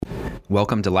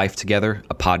Welcome to Life Together,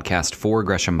 a podcast for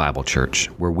Gresham Bible Church,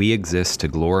 where we exist to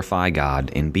glorify God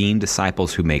in being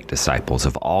disciples who make disciples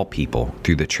of all people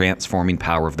through the transforming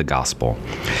power of the gospel.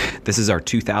 This is our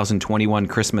 2021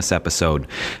 Christmas episode.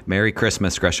 Merry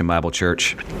Christmas, Gresham Bible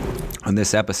Church. On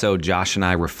this episode, Josh and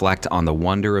I reflect on the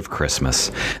wonder of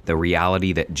Christmas, the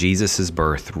reality that Jesus'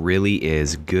 birth really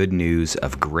is good news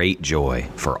of great joy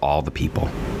for all the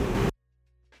people.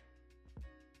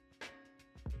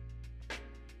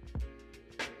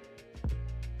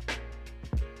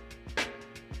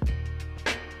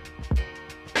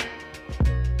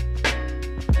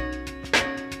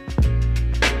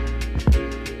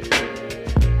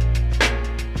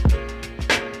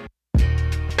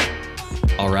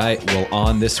 All right. Well,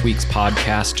 on this week's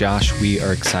podcast, Josh, we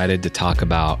are excited to talk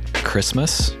about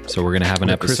Christmas. So we're going to have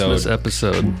an Christmas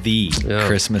episode. The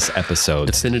Christmas episode.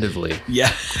 Definitively.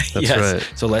 Yeah. That's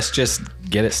right. So let's just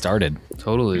get it started.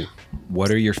 Totally.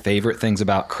 What are your favorite things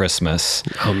about Christmas?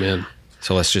 Oh, man.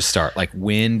 So let's just start. Like,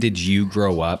 when did you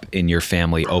grow up in your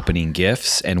family opening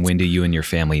gifts, and when do you and your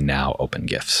family now open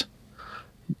gifts?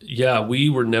 Yeah, we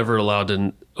were never allowed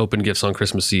to open gifts on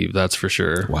Christmas Eve. That's for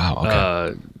sure. Wow.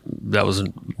 Okay. That was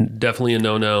definitely a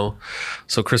no-no.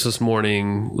 So Christmas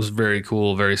morning was very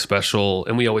cool, very special.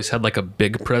 And we always had like a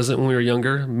big present when we were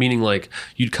younger, meaning like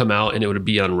you'd come out and it would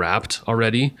be unwrapped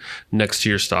already next to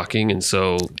your stocking. And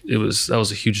so that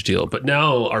was a huge deal. But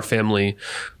now our family,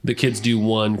 the kids do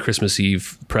one Christmas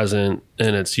Eve present,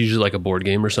 and it's usually like a board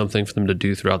game or something for them to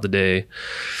do throughout the day.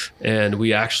 And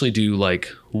we actually do like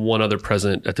one other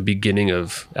present at the beginning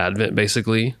of Advent,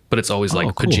 basically, but it's always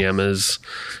like cool. Pajamas.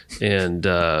 And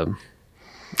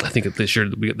I think this year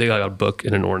they got a book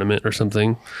and an ornament or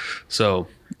something. So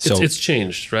it's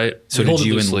changed, right? So did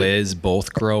you and Liz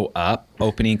both grow up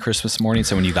opening Christmas morning?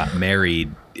 So when you got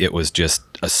married, it was just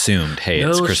assumed, hey,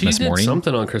 it's Christmas she did morning?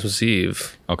 Something on Christmas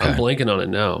Eve. Okay. I'm blanking on it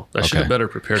now. I should have better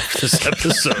prepared for this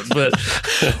episode, but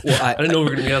I didn't know we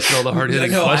were going to be asking all the hard-hitting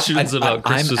questions about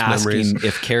Christmas memories. I'm asking,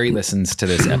 if Carrie listens to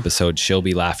this episode, she'll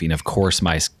be laughing. Of course,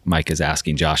 Mike is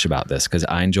asking Josh about this, because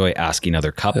I enjoy asking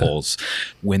other couples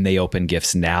when they open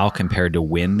gifts now compared to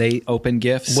when they open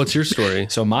gifts. What's your story?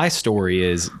 So my story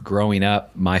is, growing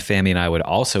up, my family and I would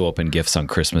also open gifts on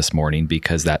Christmas morning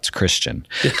because that's Christian.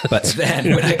 But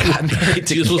then when I got married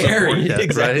to Jesus Carrie, yet,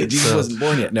 exactly, right? Jesus wasn't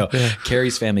born yet. No,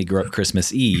 Carrie's family grew up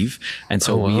Christmas Eve, and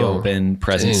so we open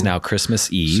presents now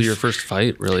Christmas Eve. So your first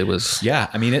fight really was...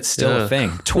 Yeah, I mean, it's still a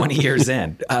thing 20 years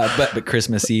in, but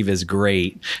Christmas Eve is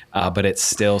great, but it's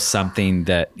still something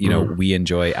that, we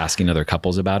enjoy asking other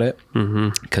couples about it,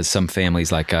 because some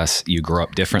families like us, you grow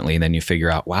up differently, and then you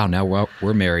figure out, wow, now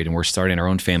we're married and we're starting our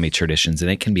own family traditions, and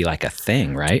it can be like a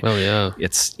thing, right? Oh, yeah.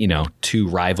 It's, two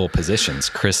rival positions,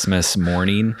 Christmas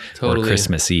morning or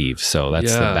Christmas Eve. So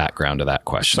that's the background of that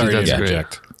question. Sorry to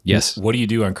interject. Yes. What do you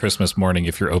do on Christmas morning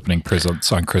if you're opening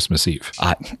presents on Christmas Eve?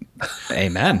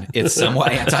 Amen. It's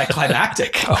somewhat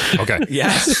anticlimactic. Oh, okay.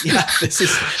 Yes. Yeah. This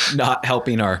is not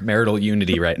helping our marital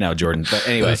unity right now, Jordan. But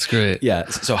anyway. That's great. Yeah.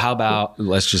 So how about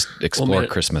let's just explore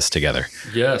Christmas together?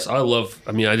 Yes.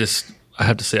 I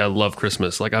have to say I love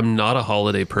Christmas. Like, I'm not a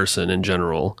holiday person in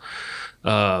general.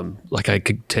 Like, I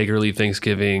could take or leave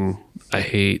Thanksgiving. I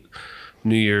hate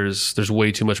New Year's. There's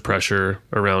way too much pressure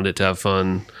around it to have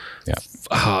fun. Yeah.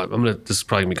 This is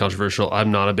probably gonna be controversial.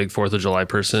 I'm not a big 4th of July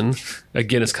person.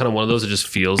 Again, it's kind of one of those that just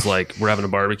feels like we're having a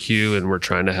barbecue and we're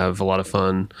trying to have a lot of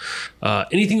fun.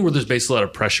 Anything where there's basically a lot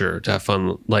of pressure to have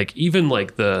fun, like even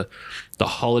like the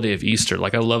holiday of Easter.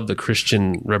 Like, I love the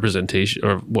Christian representation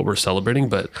or what we're celebrating,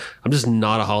 but I'm just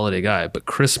not a holiday guy. But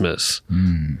Christmas,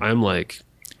 I'm like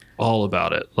all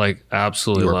about it. Like,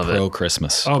 absolutely love it. Pro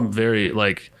Christmas. I'm very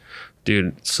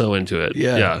dude, so into it.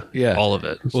 Yeah. All of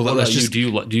it. Well, what about you?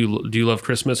 Do you love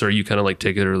Christmas, or are you kind of like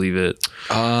take it or leave it?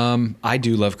 I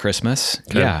do love Christmas.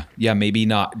 Okay. Yeah. Maybe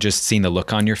not just seeing the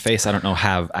look on your face. I don't know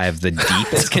how I have the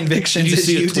deepest convictions. You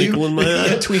see a twinkle in my eye?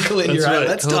 A twinkle in your eye.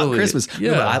 Let's talk Christmas.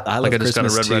 Yeah. No, I love Christmas too. I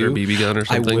just got a Red Ryder BB gun or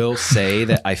something. I will say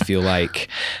that I feel like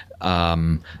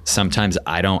sometimes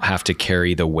I don't have to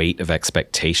carry the weight of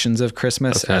expectations of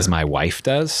Christmas as my wife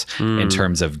does in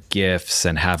terms of gifts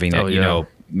and having it,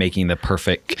 making the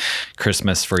perfect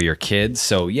Christmas for your kids.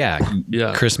 So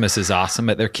Christmas is awesome,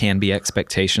 but there can be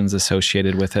expectations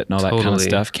associated with it and all that kind of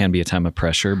stuff. Can be a time of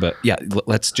pressure, but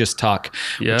let's just talk.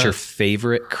 What's your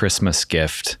favorite Christmas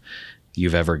gift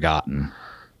you've ever gotten?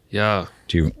 Yeah.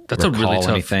 Do you recall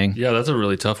anything? Yeah, that's a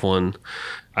really tough one.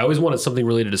 I always wanted something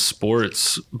related to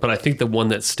sports, but I think the one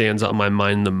that stands out in my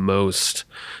mind the most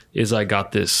is I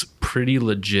got this pretty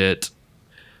legit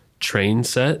train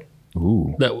set.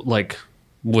 Ooh. That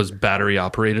was battery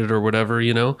operated or whatever,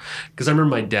 because I remember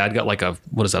my dad got like a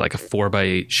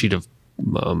 4x8 sheet of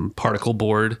particle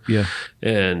board. Yeah.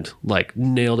 And like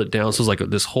nailed it down. So it was like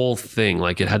this whole thing,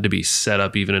 like it had to be set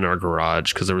up even in our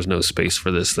garage because there was no space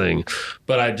for this thing.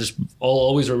 But I'll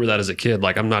always remember that as a kid.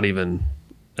 Like I'm not even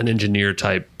an engineer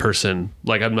type person.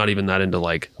 Like I'm not even that into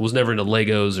was never into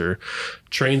Legos or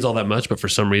trains all that much. But for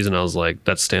some reason I was like,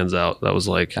 that stands out. That was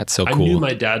like, that's so cool. I knew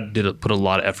my dad put a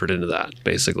lot of effort into that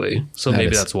basically. So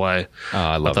that's why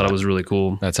I thought it was really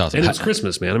cool. That's awesome. And it's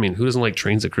Christmas, man. I mean, who doesn't like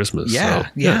trains at Christmas? Yeah.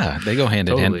 So, yeah. They go hand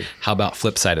in totally. hand. How about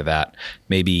flip side of that?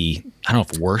 Maybe, I don't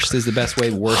know if worst is the best way.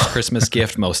 Worst Christmas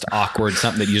gift, most awkward,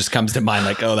 something that you just comes to mind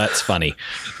like, oh, that's funny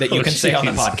that you can say on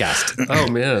the podcast. Oh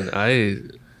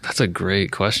man. That's a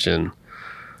great question.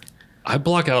 I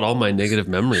block out all my negative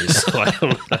memories, so I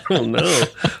don't know.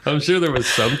 I'm sure there was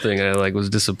something I was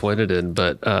disappointed in,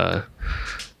 but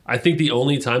I think the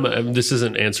only time this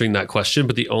isn't answering that question,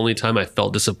 but the only time I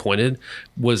felt disappointed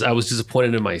was I was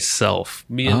disappointed in myself.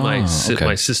 Me and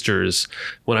my sisters,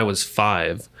 when I was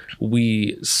 5,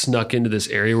 we snuck into this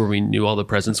area where we knew all the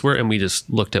presents were, and we just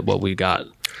looked at what we got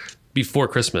before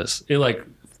Christmas. It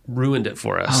ruined it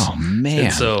for us. Oh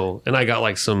man. And I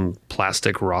got some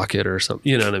plastic rocket or something,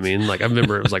 you know what I mean? I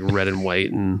remember it was red and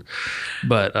white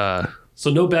so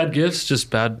no bad gifts, just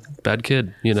bad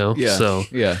kid, you know? Yeah. So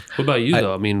yeah. What about you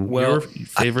though? I mean, your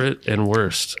favorite and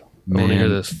worst? I want to hear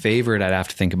this. Favorite I'd have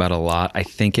to think about a lot. I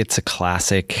think it's a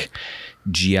classic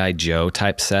G.I. Joe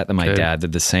type set that my dad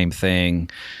did the same thing.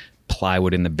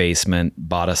 Plywood in the basement,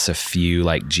 bought us a few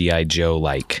G.I. Joe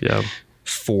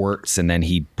forts, and then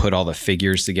he put all the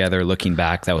figures together. Looking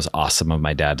back, that was awesome of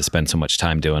my dad to spend so much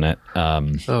time doing it.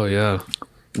 Oh yeah.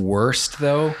 Worst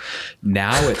though,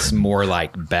 now it's more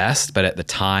best, but at the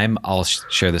time, I'll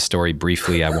share the story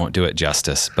briefly. I won't do it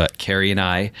justice, but Carrie and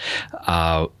I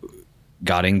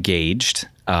got engaged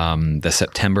the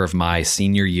September of my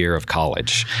senior year of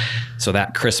college. So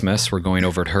that Christmas, we're going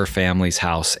over to her family's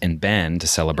house in Bend to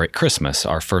celebrate Christmas,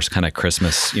 our first kind of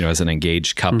Christmas, as an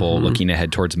engaged couple looking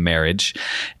ahead towards marriage.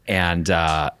 And,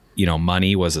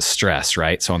 money was a stress,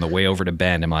 right? So on the way over to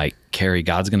Bend, I'm like, Carrie,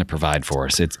 God's going to provide for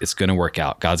us. It's going to work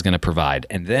out. God's going to provide.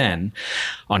 And then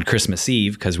on Christmas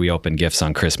Eve, because we open gifts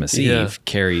on Christmas Eve,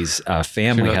 Carrie's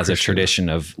family has a tradition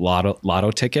of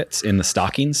lotto tickets in the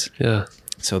stockings. Yeah.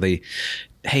 So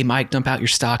hey, Mike, dump out your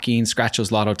stocking, scratch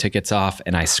those lotto tickets off.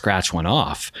 And I scratch one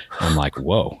off. I'm like,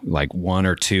 whoa, 1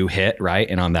 or 2 hit, right?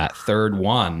 And on that third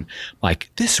one,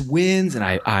 this wins. And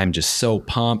I'm just so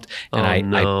pumped.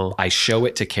 And I show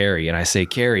it to Carrie and I say,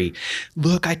 Carrie,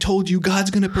 look, I told you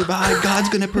God's going to provide. God's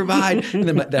going to provide. And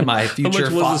then my future How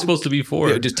much was it supposed to be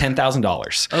for? Just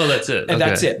 $10,000. Oh, that's it. And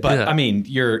that's it. But I mean,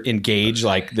 you're engaged.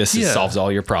 This solves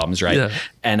all your problems, right? Yeah.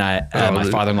 And my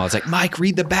father-in-law was like, Mike,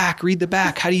 read the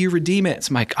back. How do you redeem it?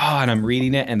 So I'm like, and I'm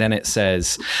reading it. And then it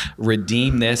says,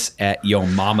 redeem this at your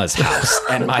mama's house.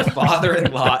 And my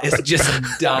father-in-law is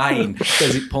just dying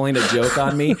because he's pulling a joke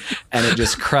on me. And it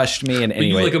just crushed me. And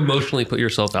anyway. You emotionally put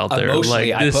yourself out there.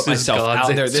 Emotionally, I put myself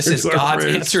out there. This is God's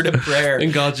answer to prayer.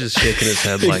 And God's just shaking his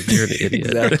head like, you're an idiot.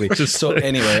 Exactly. So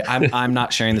anyway, I'm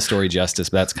not sharing the story justice,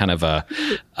 but that's kind of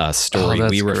a story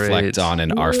we reflect on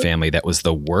in our family. That was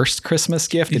the worst Christmas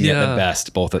gift and yet the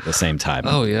best, both at the same time.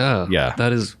 Oh yeah. Yeah.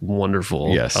 That is wonderful.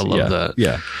 Yes. I love that.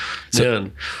 Yeah. So,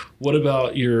 man, what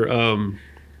about your,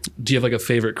 do you have a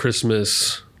favorite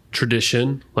Christmas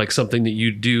tradition? Something that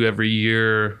you do every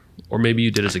year, or maybe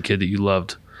you did as a kid that you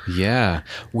loved? Yeah.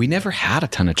 We never had a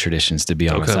ton of traditions, to be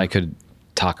honest. I could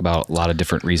talk about a lot of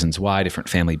different reasons why, different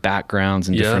family backgrounds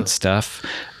and different stuff.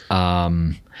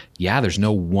 There's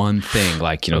no one thing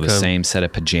the same set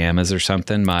of pajamas or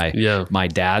something. My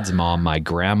dad's mom, my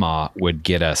grandma, would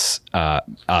get us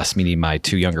meaning my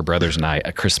 2 younger brothers and I,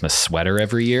 a Christmas sweater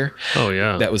every year. Oh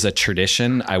yeah. That was a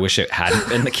tradition. I wish it hadn't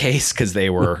been the case because they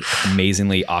were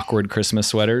amazingly awkward Christmas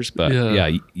sweaters. But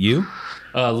you?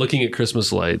 Looking at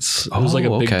Christmas lights. It was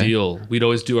a big deal. We'd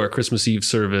always do our Christmas Eve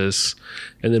service,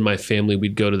 and then my family,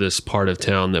 we'd go to this part of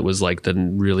town that was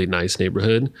the really nice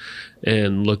neighborhood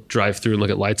and drive through and look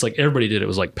at lights. Everybody did. It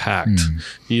was packed.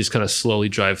 You just kind of slowly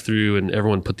drive through, and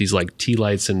everyone put these tea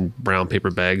lights in brown paper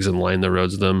bags and line the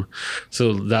roads with them.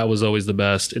 So that was always the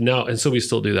best. And so we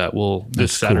still do that.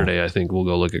 This Saturday, I think we'll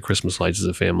go look at Christmas lights as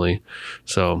a family.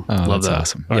 So love that.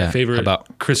 Awesome. All right, favorite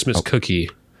Christmas cookie.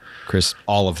 Chris,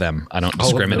 all of them. I don't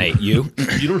discriminate. You?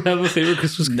 You don't have a favorite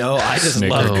Christmas cookie? No, I just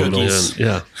love cookies.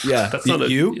 Man. Yeah. That's not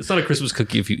it's not a Christmas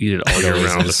cookie if you eat it all year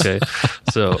round, okay?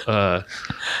 So,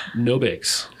 no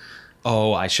bakes.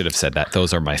 Oh, I should have said that.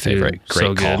 Those are my favorite. Dude, Great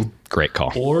so call. Good. Great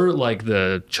call. Or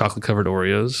the chocolate covered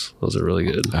Oreos. Those are really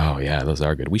good. Oh yeah, those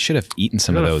are good. We should have eaten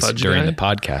some of those during the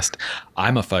podcast.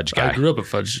 I'm a fudge guy. I grew up a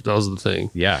fudge. That was the thing.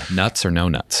 Yeah. Nuts or no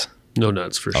nuts? No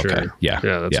nuts for sure. Yeah.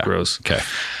 That's gross. Okay.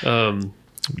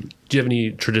 Do you have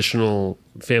any traditional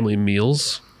family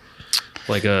meals?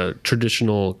 Like a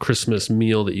traditional Christmas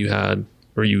meal that you had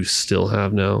or you still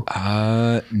have now?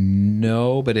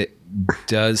 No, but it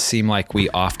does seem like we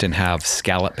often have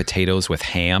scalloped potatoes with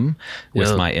ham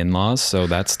with my in-laws. So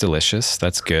that's delicious.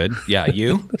 That's good. Yeah.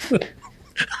 You?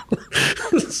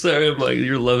 Sorry, I'm like,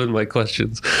 you're loving my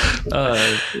questions.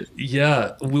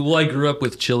 Yeah. I grew up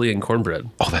with chili and cornbread.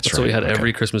 Oh, that's right. So we had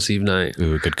every Christmas Eve night.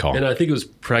 Ooh, good call. And I think it was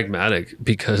pragmatic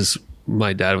because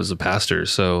my dad was a pastor.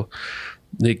 So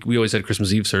we always had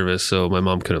Christmas Eve service. So my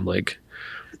mom couldn't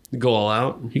go all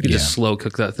out. You could just slow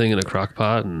cook that thing in a crock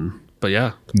pot. But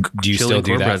yeah. Do you still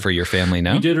do that for your family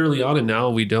now? We did early on and now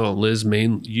we don't. Liz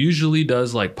usually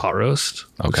does pot roast,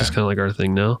 which is kind of like our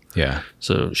thing now. Yeah.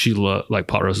 So she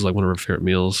pot roast is like one of her favorite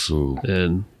meals. Ooh.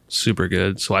 And super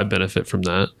good. So I benefit from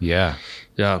that. Yeah.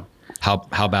 Yeah. How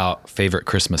about favorite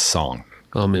Christmas song?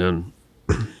 Oh man.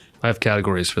 I have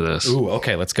categories for this. Ooh,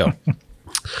 okay, let's go.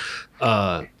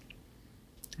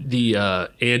 The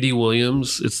Andy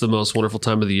Williams, It's the Most Wonderful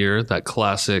Time of the Year, that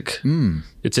classic.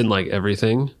 It's in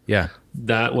everything. Yeah.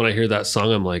 That when I hear that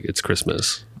song, I'm like, it's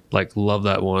Christmas. Love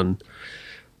that one.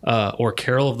 Or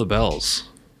Carol of the Bells.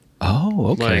 Oh,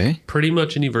 okay. Pretty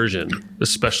much any version,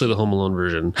 especially the Home Alone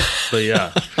version. But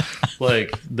yeah,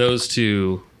 those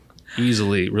two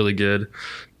easily really good.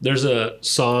 There's a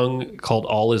song called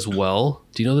All Is Well.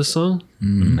 Do you know this song?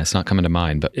 It's not coming to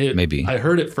mind, but maybe. I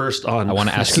heard it first on. I want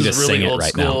to ask you to sing it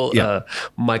right now. Yeah.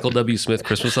 Michael W. Smith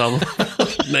Christmas album,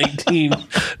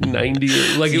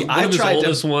 1990. One of his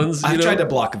oldest ones. I've tried to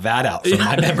block that out from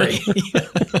my memory.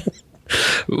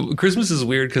 Christmas is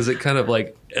weird because it kind of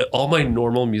all my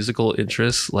normal musical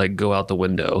interests go out the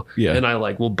window. Yeah. And I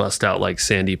will bust out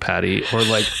Sandy Patty or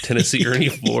Tennessee Ernie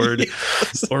Ford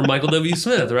or Michael W.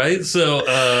 Smith, right? So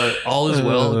All Is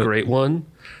Well, great one.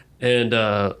 And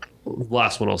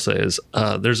last one I'll say is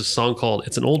there's a song called,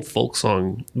 it's an old folk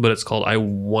song, but it's called I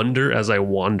Wonder As I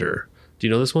Wander. Do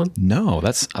you know this one? No,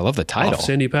 I love the title. Off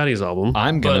Sandy Patty's album.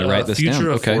 I'm going to write this down.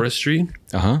 Future of Forestry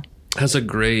Uh-huh. has a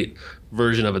great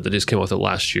version of it that just came out with it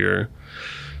last year.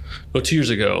 2 years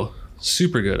ago.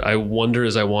 Super good. I Wonder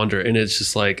As I Wander. And it's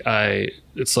just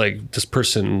it's this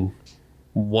person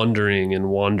wondering and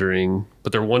wandering,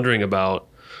 but they're wondering about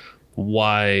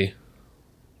why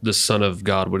the Son of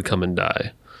God would come and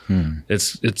die.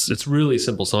 It's really a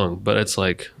simple song, but it's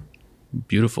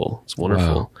beautiful. It's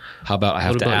wonderful. Wow. How about I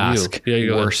have to ask,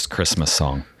 worst Christmas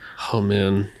song? Oh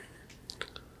man.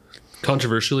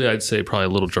 Controversially, I'd say probably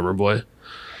Little Drummer Boy.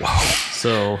 Wow.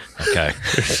 So okay,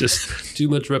 there's just too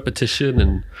much repetition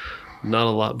and not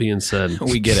a lot being said.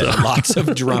 We get it. Lots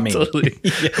of drumming. Totally.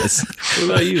 Yes. What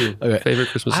about you? Okay. Favorite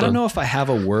Christmas song? I don't know if I have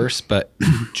a worst, but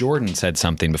Jordan said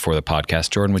something before the podcast.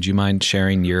 Jordan, would you mind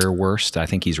sharing your worst? I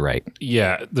think he's right.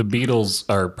 Yeah, the Beatles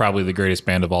are probably the greatest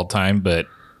band of all time, but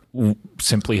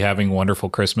simply having Wonderful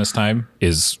Christmas Time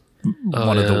is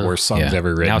one of the worst songs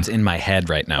ever written. Now it's in my head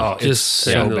right now. Oh, it's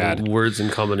so bad. Words in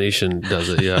combination does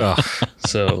it, yeah.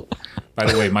 So, by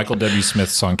the way, Michael W.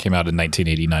 Smith's song came out in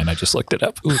 1989. I just looked it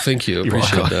up. Ooh, thank you.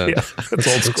 Appreciate that. Yeah,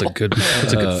 that's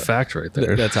a good fact right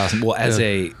there. That's awesome. Well, as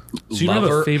a so you don't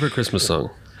have a favorite Christmas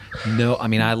song? No, I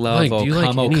mean, I love O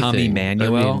Come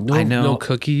Emmanuel. I know. No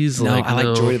cookies. No, I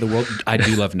like Joy to the World. I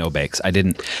do love No Bakes. I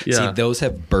didn't. See, those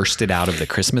have bursted out of the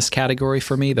Christmas category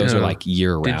for me. Those are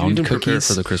year-round cookies. Prepare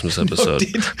for the Christmas episode?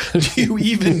 Do you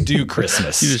even do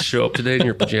Christmas? You just show up today in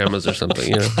your pajamas or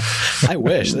something. I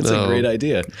wish. That's a great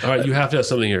idea. All right, you have to have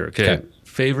something here. Okay.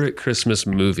 Favorite Christmas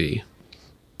movie?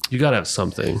 You got to have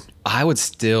something. I would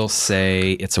still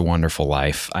say It's a Wonderful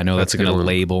Life. I know that's going to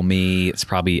label me. It's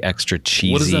probably extra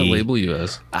cheesy. What does that label you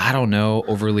as? I don't know.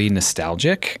 Overly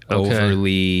nostalgic. Okay.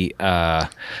 Overly, I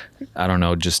don't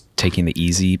know, just taking the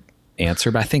easy answer.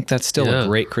 But I think that's still a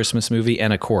great Christmas movie.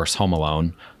 And of course, Home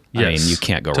Alone. Yes, I mean, you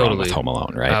can't go wrong with Home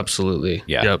Alone, right? Absolutely.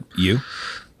 Yeah. Yep. You?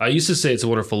 I used to say It's a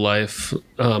Wonderful Life.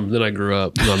 Then I grew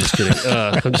up. No, I'm just kidding.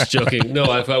 I'm just joking. No,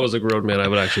 if I was a grown man, I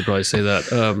would actually probably say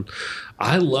that.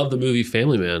 I love the movie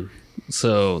Family Man.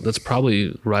 So that's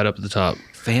probably right up at the top.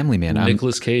 Family Man.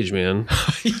 Nicolas Cage, man.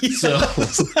 So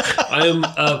I am.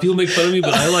 People make fun of me,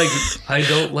 but I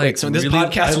don't like. So in this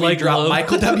podcast, we drop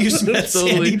Michael W. Smith,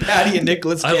 Sandy Patty, and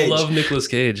Nicolas Cage. I love Nicolas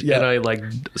Cage, and I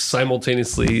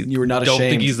simultaneously. You were not don't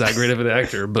ashamed. think he's that great of an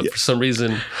actor, but for some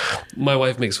reason, my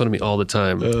wife makes fun of me all the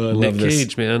time. Nick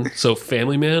Cage, man. So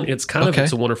Family Man, it's kind of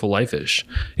It's a Wonderful Life-ish.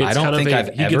 I don't think I've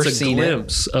ever seen it. He gets a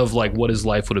glimpse of what his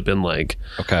life would have been like.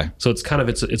 Okay. So it's kind of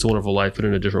it's a Wonderful Life, but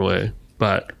in a different way.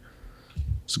 But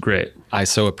it's great. I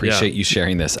so appreciate you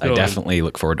sharing this. I definitely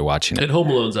look forward to watching it. And Home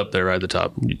Alone's up there right at the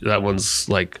top. That one's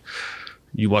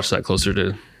you watch that closer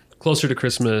to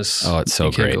Christmas. Oh, it's so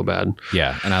you can't great. Go bad.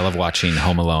 Yeah. And I love watching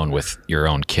Home Alone with your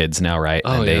own kids now, right?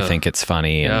 Oh, and they think it's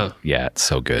funny. And yeah, it's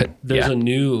so good. There's a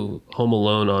new Home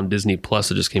Alone on Disney Plus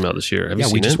that just came out this year. Have you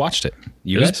seen it? We just watched it.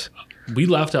 You guys? We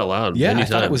laughed out loud. Yeah, many I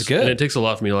thought times. it was good. And it takes a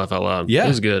lot for me to laugh out loud. Yeah. It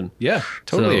was good. Yeah,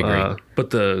 totally agree. But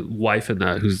the wife in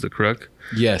that, who's the crook?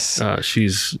 Yes. She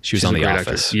was on a The great Office.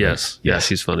 Actress. Yes. Yeah,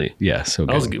 she's funny. Yeah, so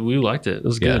That was good. good. We liked it. It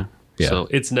was good. Yeah. So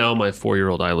it's now my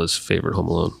 4-year-old Isla's favorite Home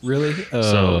Alone. Really?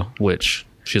 So, which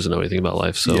she doesn't know anything about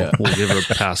life, so we'll give her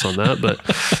a pass on that. But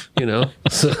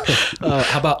so.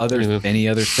 How about any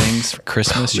other things for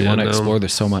Christmas you want to explore?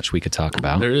 There's so much we could talk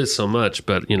about. There is so much,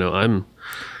 but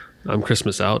I'm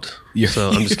Christmas out.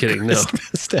 So I'm just kidding. No,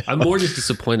 I'm more just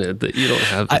disappointed that you don't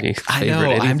have any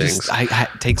favorite things. It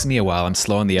takes me a while. I'm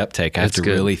slow on the uptake. I have to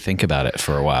really think about it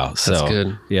for a while. So that's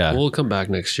good. Yeah. We'll come back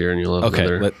next year and you'll have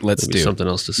let's do something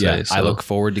else to say. Yeah, so. I look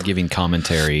forward to giving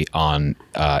commentary on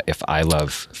if I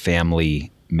love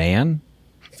Family Man.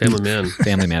 Family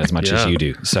Man as much as you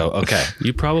do. So, okay.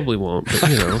 You probably won't, but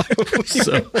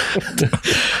so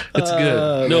it's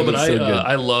good. No, but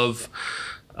I love,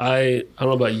 I don't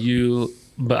know about you,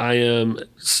 but I am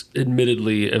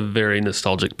admittedly a very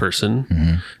nostalgic person.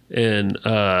 Mm-hmm.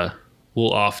 And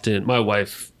will often, my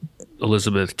wife,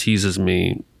 Elizabeth, teases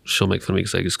me. She'll make fun of me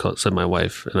because I just said my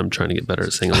wife, and I'm trying to get better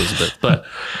at saying Elizabeth. But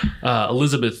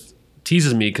Elizabeth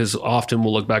teases me because often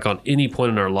we'll look back on any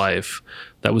point in our life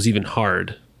that was even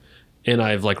hard, and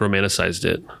I've romanticized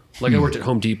it. I worked at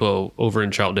Home Depot over in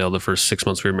Troutdale the first 6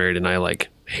 months we were married, and I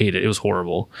hated it. It was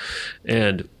horrible.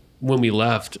 And when we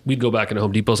left, we'd go back into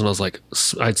Home Depot's, and I was like,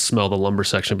 I'd smell the lumber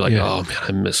section and be like, oh man,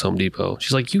 I miss Home Depot.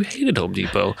 She's like, you hated Home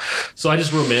Depot. So I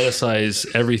just romanticize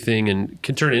everything and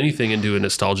can turn anything into a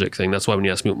nostalgic thing. That's why when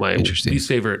you ask me what my least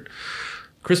favorite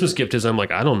Christmas gift is, I'm like,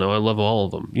 I don't know. I love all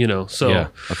of them, So, yeah.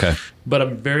 Okay. But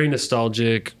I'm very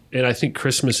nostalgic. And I think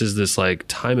Christmas is this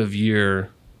time of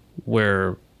year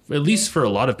where, at least for a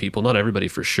lot of people, not everybody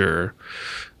for sure,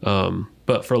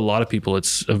 but for a lot of people,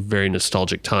 it's a very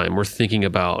nostalgic time. We're thinking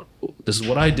about, this is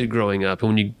what I did growing up. And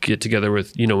when you get together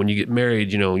with, when you get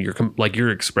married,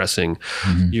 you're expressing,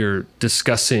 you're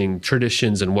discussing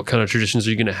traditions and what kind of traditions are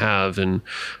you going to have. And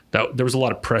there was a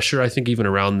lot of pressure, I think, even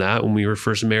around that when we were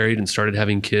first married and started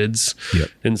having kids. Yep.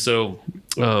 And so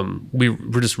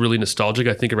we're just really nostalgic,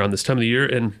 I think, around this time of the year.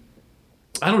 And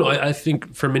I don't know. I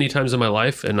think for many times in my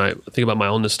life, and I think about my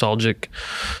own nostalgic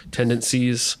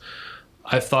tendencies,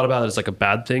 I've thought about it as a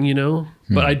bad thing,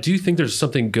 But I do think there's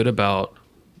something good about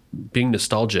being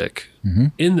nostalgic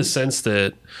in the sense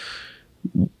that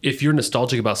if you're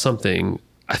nostalgic about something,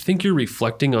 I think you're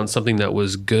reflecting on something that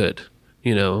was good,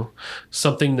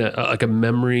 something that a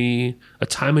memory, a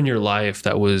time in your life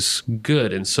that was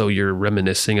good. And so you're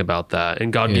reminiscing about that.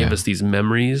 And God gave us these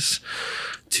memories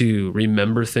to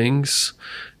remember things.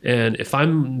 And if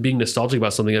I'm being nostalgic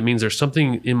about something, that means there's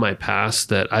something in my past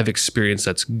that I've experienced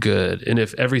that's good. And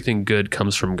if everything good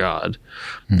comes from God,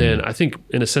 then I think,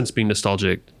 in a sense, being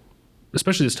nostalgic,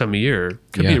 especially this time of year,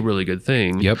 could be a really good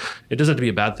thing. Yep. It doesn't have to be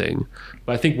a bad thing.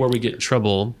 But I think where we get in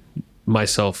trouble,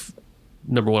 myself,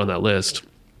 number one on that list,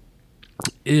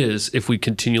 is if we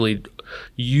continually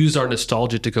use our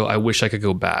nostalgia to go, I wish I could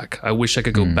go back. I wish I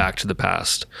could go back to the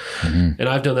past. And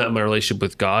I've done that in my relationship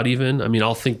with God even. I mean,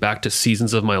 I'll think back to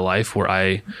seasons of my life where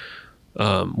I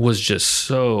was just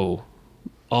so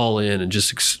all in and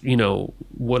just,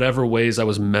 whatever ways I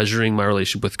was measuring my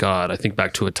relationship with God. I think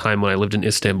back to a time when I lived in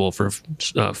Istanbul for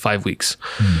 5 weeks.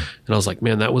 And I was like,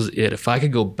 man, that was it. If I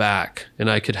could go back and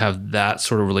I could have that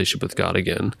sort of relationship with God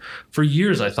again. For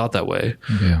years, I thought that way.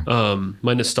 Yeah.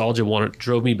 My nostalgia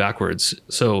drove me backwards.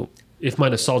 So if my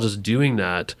nostalgia is doing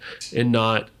that and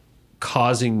not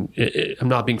causing, I'm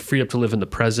not being freed up to live in the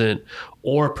present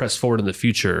or press forward in the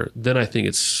future, then I think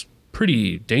it's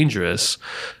pretty dangerous,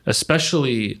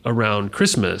 especially around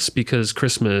Christmas, because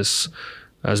Christmas,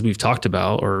 as we've talked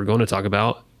about or are going to talk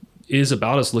about, is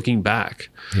about us looking back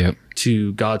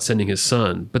to God sending his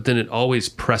son. But then it always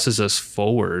presses us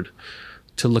forward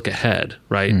to look ahead,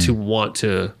 right? To want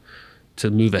to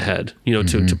move ahead,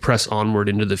 to press onward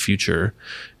into the future.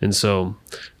 And so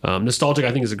nostalgic,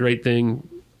 I think, is a great thing.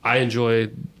 I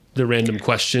enjoy the random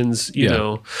questions, you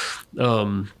know,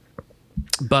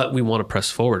 but we want to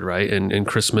press forward, right? And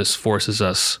Christmas forces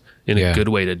us in a good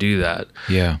way to do that.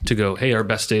 Yeah. To go, hey, our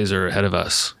best days are ahead of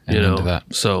us.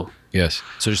 So yes.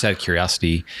 So just out of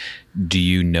curiosity, do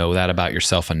you know that about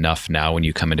yourself enough now when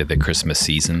you come into the Christmas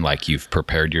season, like you've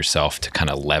prepared yourself to kind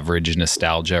of leverage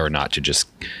nostalgia or not to just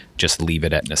leave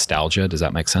it at nostalgia? Does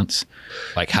that make sense?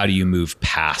 Like, how do you move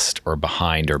past or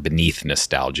behind or beneath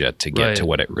nostalgia to get to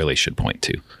what it really should point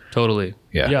to? Totally.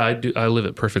 Yeah, I do. I live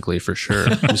it perfectly for sure.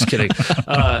 I'm just kidding.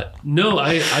 No,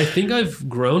 I think I've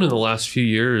grown in the last few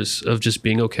years of just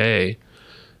being okay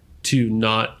to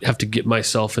not have to get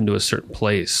myself into a certain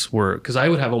place where, because I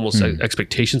would have almost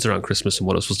expectations around Christmas and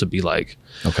what it was supposed to be like.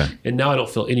 Okay. And now I don't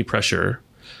feel any pressure,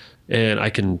 and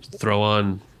I can throw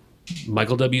on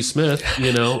Michael W. Smith,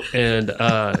 and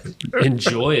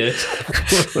enjoy it.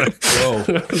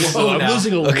 Whoa, I'm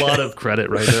losing a lot of credit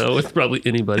right now with probably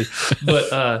anybody.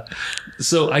 But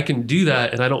so I can do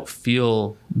that and I don't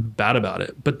feel bad about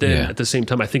it. But then at the same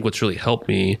time, I think what's really helped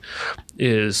me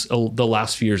is the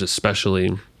last few years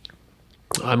especially,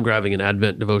 I'm grabbing an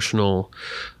Advent devotional.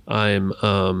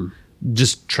 I'm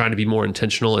just trying to be more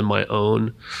intentional in my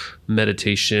own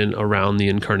meditation around the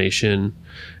incarnation.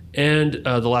 And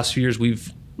the last few years,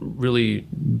 we've really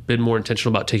been more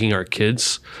intentional about taking our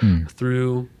kids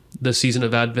through the season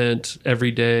of Advent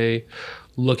every day,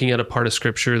 looking at a part of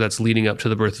Scripture that's leading up to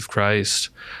the birth of Christ.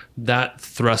 That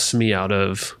thrusts me out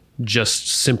of just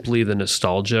simply the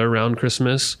nostalgia around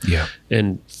Christmas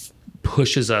and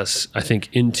pushes us, I think,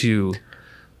 into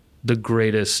the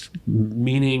greatest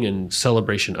meaning and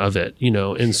celebration of it,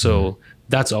 and so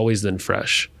that's always then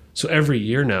fresh. So every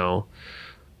year now,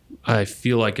 I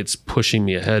feel like it's pushing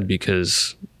me ahead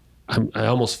because I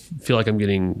almost feel like I'm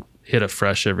getting hit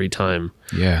afresh every time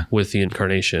with the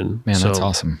incarnation. Man, that's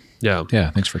awesome.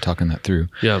 Yeah. Thanks for talking that through.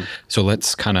 Yeah. So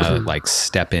let's kind of like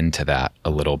step into that a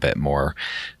little bit more.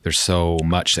 There's so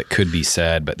much that could be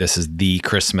said, but this is the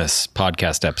Christmas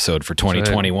podcast episode for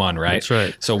 2021, right? That's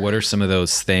right. So what are some of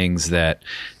those things that,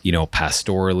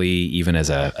 pastorally, even as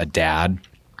a dad,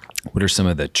 what are some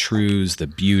of the truths, the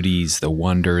beauties, the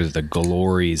wonders, the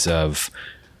glories of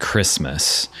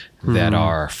Christmas that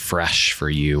are fresh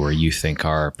for you, or you think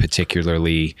are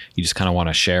particularly, you just kind of want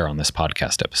to share on this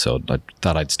podcast episode? I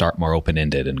thought I'd start more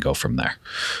open-ended and go from there.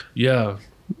 Yeah.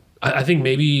 I think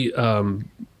maybe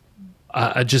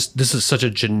this is such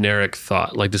a generic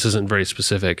thought. Like, this isn't very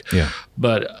specific. Yeah.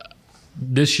 But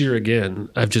this year, again,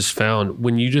 I've just found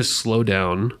when you just slow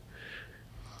down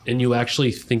and you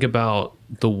actually think about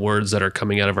the words that are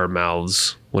coming out of our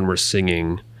mouths when we're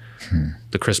singing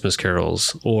the Christmas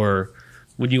carols, or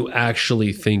when you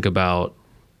actually think about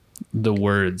the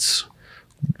words,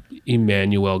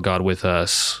 Emmanuel, God with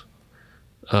us,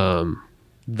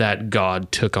 that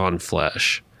God took on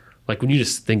flesh. Like, when you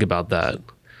just think about that,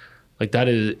 like,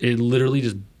 it literally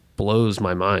just blows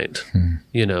my mind.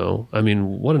 I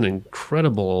mean, what an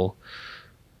incredible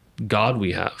God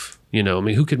we have.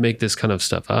 Who could make this kind of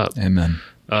stuff up? Amen.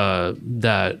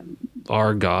 That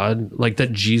our God, like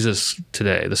that Jesus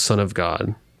today, the Son of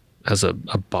God, has a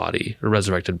body, a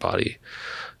resurrected body.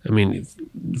 I mean,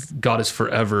 God is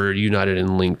forever united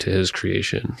and linked to his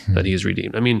creation that he has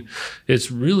redeemed. I mean,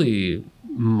 it's really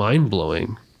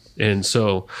mind-blowing. And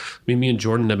so, me and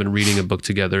Jordan have been reading a book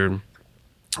together.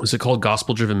 Was it called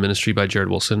Gospel Driven Ministry by Jared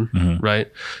Wilson?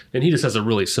 Right. And he just has a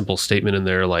really simple statement in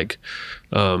there. Like,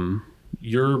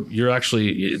 you're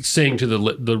actually saying to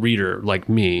the reader, like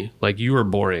me, like, you are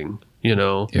boring,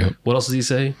 What else does he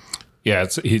say? Yeah,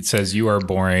 it says you are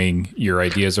boring, your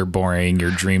ideas are boring, your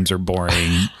dreams are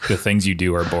boring, the things you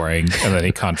do are boring. And then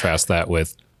he contrasts that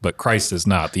with, but Christ is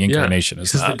not, the incarnation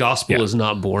is not. The gospel is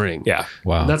not boring. Yeah.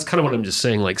 Wow. And that's kind of what I'm just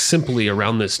saying. Like, simply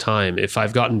around this time, if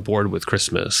I've gotten bored with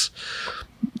Christmas,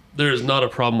 there's not a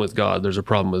problem with God, there's a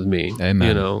problem with me.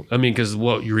 Amen. Because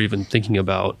what you're even thinking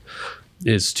about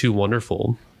is too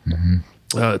wonderful.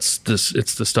 It's the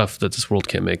stuff that this world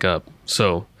can't make up.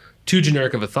 So, too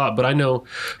generic of a thought, but I know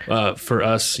for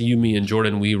us, you, me, and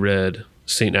Jordan, we read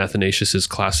St. Athanasius's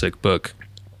classic book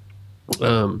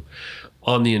on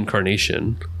the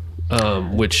incarnation,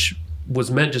 which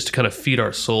was meant just to kind of feed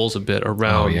our souls a bit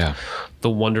around the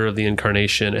wonder of the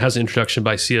incarnation. It has an introduction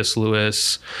by C.S.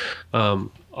 Lewis.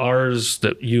 Ours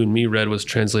that you and me read was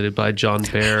translated by John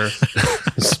Baer.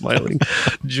 Smiling.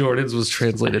 Jordan's was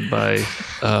translated by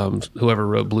whoever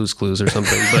wrote Blue's Clues or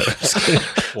something. But I'm just kidding.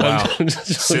 Wow.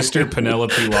 Sister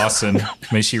Penelope Lawson,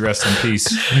 may she rest in peace.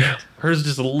 Hers is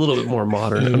just a little bit more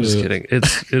modern. I'm just kidding.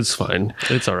 It's fine.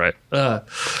 It's all right.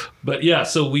 But yeah,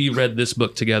 so we read this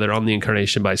book together on the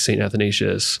incarnation by St.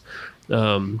 Athanasius.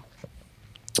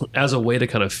 As a way to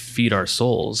kind of feed our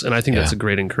souls. And I think that's a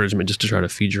great encouragement, just to try to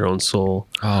feed your own soul.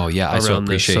 Oh yeah. I so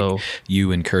appreciate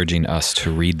you encouraging us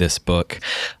to read this book.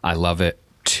 I love it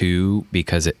too,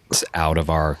 because it's out of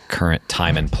our current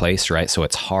time and place, right? So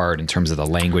it's hard in terms of the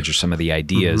language or some of the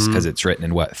ideas, because it's written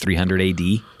in 300 AD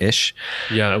ish.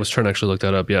 Yeah. I was trying to actually look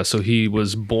that up. Yeah. So he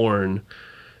was born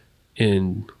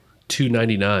in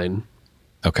 299.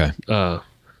 Okay.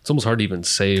 It's almost hard to even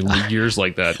say years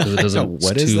like that, because it doesn't.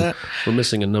 What is that? We're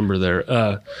missing a number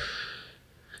there.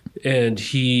 And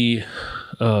he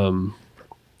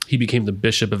became the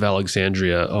Bishop of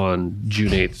Alexandria on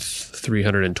June 8th,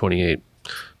 328.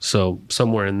 So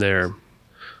somewhere in there,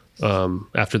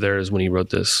 after there is when he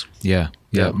wrote this. Yeah.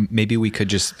 Maybe we could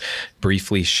just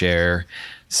briefly share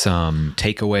some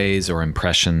takeaways or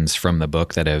impressions from the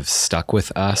book that have stuck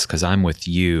with us, because I'm with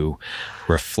you,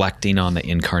 reflecting on the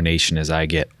incarnation as I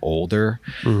get older.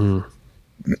 Mm-hmm.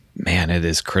 Man, it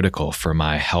is critical for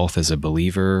my health as a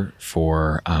believer,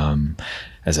 for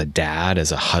as a dad,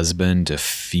 as a husband, to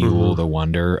fuel the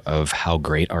wonder of how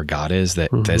great our God is,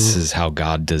 that this is how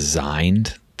God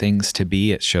designed things to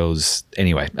be. It shows,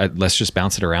 anyway, let's just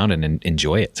bounce it around and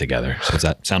enjoy it together. So does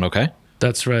that sound okay?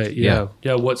 That's right. Yeah.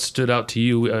 What stood out to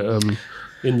you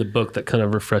in the book that kind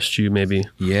of refreshed you maybe?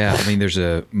 Yeah. I mean, there's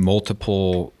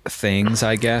multiple things,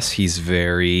 I guess. He's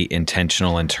very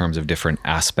intentional in terms of different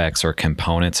aspects or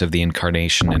components of the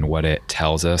incarnation and what it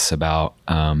tells us about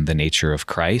the nature of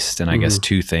Christ. And I guess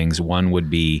two things. One would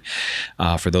be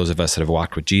for those of us that have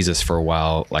walked with Jesus for a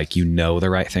while, like, the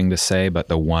right thing to say, but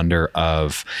the wonder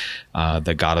of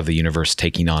the God of the universe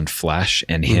taking on flesh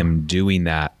and him doing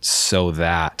that so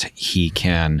that he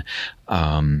can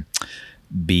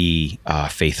be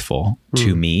faithful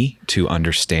to me, to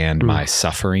understand my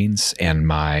sufferings and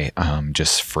my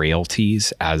just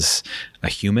frailties as a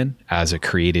human, as a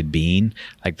created being.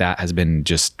 Like, that has been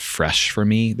just fresh for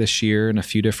me this year in a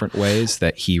few different ways,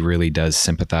 that he really does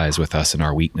sympathize with us and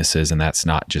our weaknesses. And that's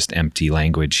not just empty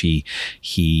language.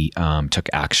 He took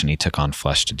action. He took on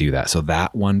flesh to do that. So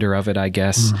that wonder of it, I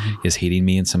guess, is hitting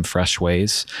me in some fresh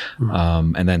ways.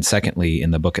 And then secondly,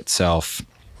 in the book itself,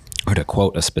 or to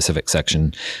quote a specific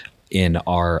section in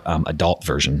our adult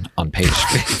version on page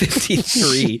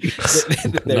 53,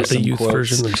 there's some youth quotes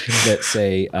version that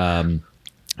say,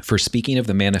 for speaking of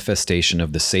the manifestation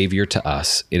of the Savior to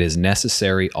us, it is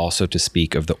necessary also to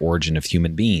speak of the origin of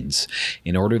human beings,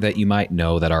 in order that you might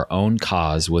know that our own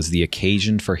cause was the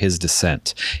occasion for his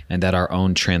descent, and that our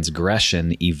own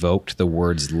transgression evoked the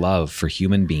word's love for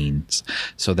human beings,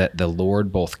 so that the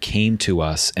Lord both came to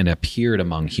us and appeared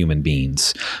among human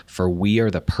beings. For we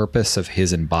are the purpose of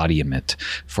his embodiment.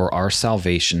 For our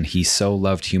salvation, he so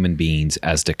loved human beings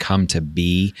as to come to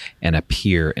be and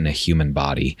appear in a human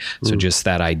body. So just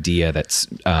that idea that's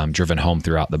driven home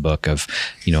throughout the book of,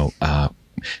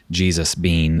 Jesus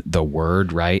being the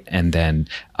Word, right? And then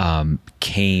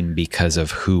came because of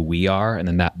who we are. And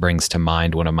then that brings to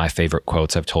mind one of my favorite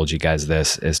quotes. I've told you guys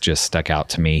this, is just stuck out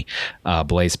to me.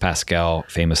 Blaise Pascal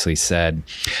famously said,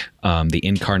 the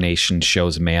incarnation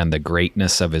shows man the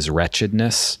greatness of his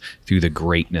wretchedness through the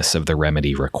greatness of the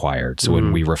remedy required. So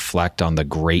when we reflect on the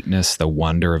greatness, the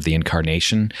wonder of the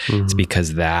incarnation, it's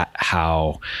because that's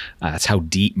how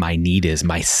deep my need is.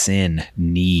 My sin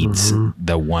needs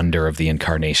the wonder of the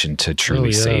incarnation to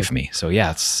truly save me. So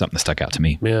yeah, it's something that stuck out to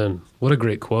me. Man, what a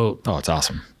great quote. Oh, it's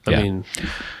awesome. I mean,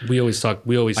 we always think, as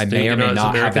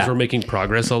Americans, we're making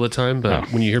progress all the time,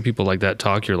 but when you hear people like that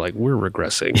talk, you're like, we're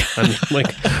regressing. I'm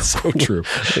like, so true.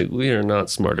 We are not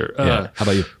smarter. How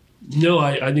about you? No,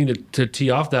 I think to tee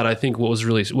off that, I think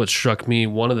what struck me,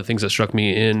 one of the things that struck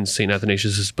me in St.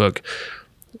 Athanasius's book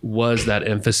was that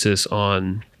emphasis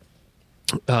on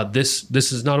this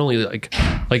is not only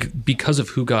like because of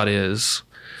who God is,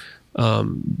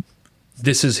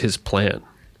 this is his plan.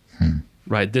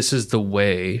 Right? This is the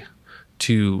way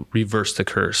to reverse the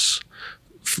curse.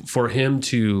 For him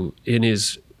to, in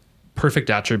his perfect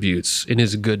attributes, in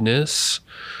his goodness,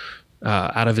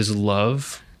 out of his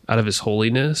love, out of his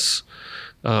holiness,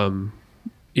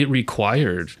 it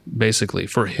required basically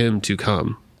for him to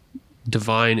come,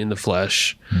 divine in the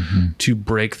flesh, to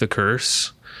break the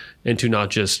curse and to not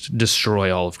just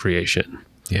destroy all of creation.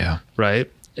 Yeah. Right?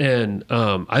 And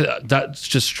that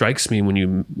just strikes me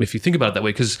if you think about it that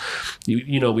way, because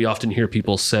we often hear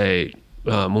people say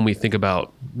when we think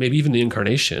about maybe even the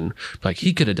incarnation, like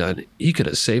he could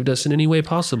have saved us in any way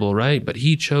possible, right? But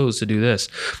he chose to do this,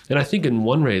 and I think in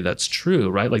one way that's true,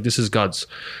 right? Like this is God's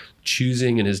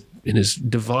choosing in his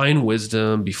divine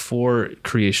wisdom before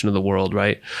creation of the world,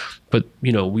 right? But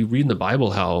we read in the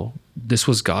Bible how this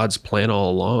was God's plan all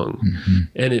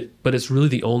along, but it's really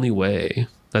the only way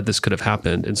that this could have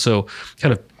happened. And so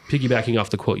kind of piggybacking off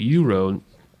the quote you wrote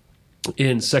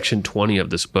in section 20 of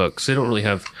this book, so they don't really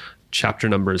have chapter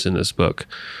numbers in this book,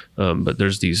 but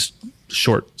there's these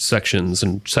short sections,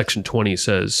 and section 20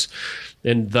 says,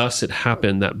 and thus it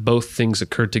happened that both things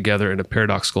occurred together in a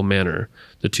paradoxical manner.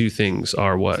 The two things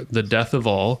are what? The death of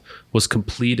all was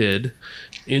completed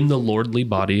in the lordly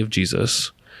body of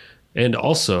Jesus, and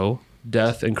also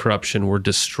death and corruption were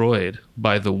destroyed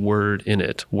by the word in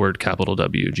it, word capital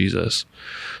W, Jesus.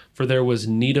 For there was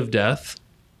need of death,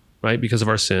 right? Because of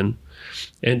our sin.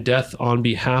 And death on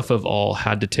behalf of all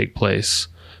had to take place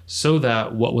so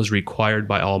that what was required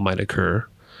by all might occur.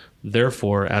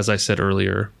 Therefore, as I said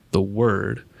earlier, the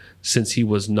Word, since he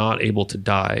was not able to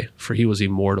die, for he was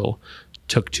immortal,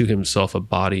 took to himself a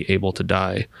body able to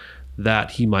die,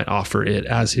 that he might offer it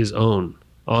as his own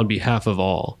on behalf of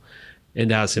all,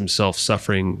 and as himself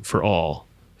suffering for all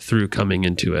through coming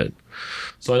into it.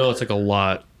 So I know it's like a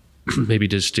lot, maybe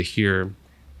just to hear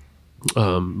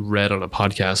read on a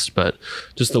podcast, but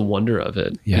just the wonder of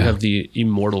it. Yeah. You have the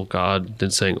immortal God then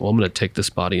saying, well, I'm going to take this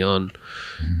body on,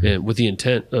 and with the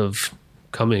intent of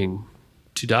coming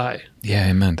to die. Yeah,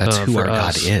 amen. That's who our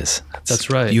us. God is. That's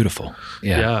right. Beautiful.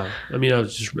 Yeah. I mean,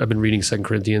 I've been reading 2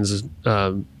 Corinthians,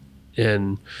 and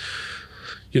you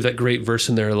have that great verse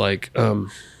in there, like,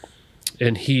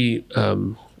 and he,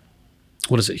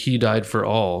 what is it? He died for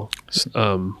all.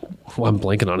 Well, I'm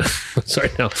blanking on it. Sorry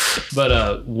now.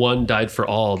 But one died for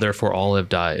all, therefore all have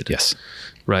died. Yes.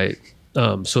 Right.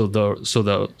 So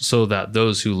that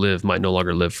those who live might no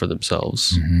longer live for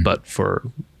themselves, but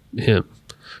for him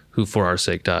who for our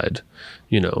sake died.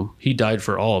 He died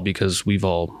for all because we've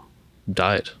all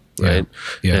died. Right.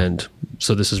 Yeah. And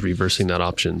so this is reversing that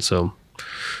option. So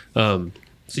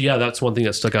yeah, that's one thing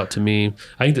that stuck out to me.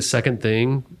 I think the second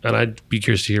thing, and I'd be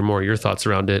curious to hear more of your thoughts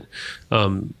around it,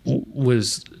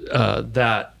 was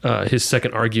that his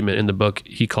second argument in the book,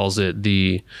 he calls it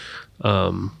the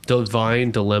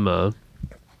divine dilemma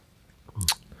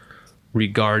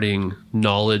regarding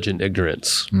knowledge and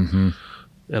ignorance. Mm-hmm.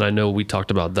 And I know we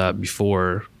talked about that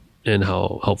before and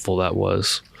how helpful that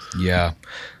was. Yeah.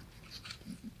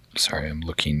 Sorry, I'm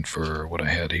looking for what I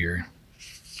had here.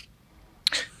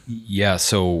 Yeah,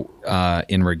 so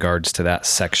in regards to that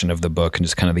section of the book and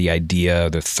just kind of the idea,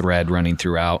 the thread running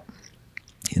throughout,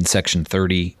 in section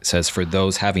 30, it says, for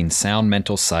those having sound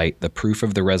mental sight, the proof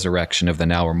of the resurrection of the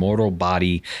now immortal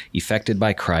body effected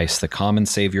by Christ, the common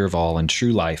Savior of all and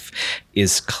true life,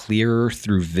 is clearer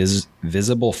through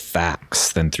visible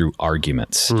facts than through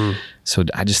arguments. So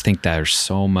I just think there's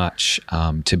so much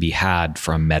to be had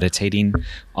from meditating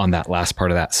on that last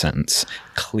part of that sentence.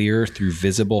 Clear through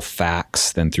visible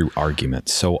facts than through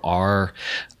arguments. So our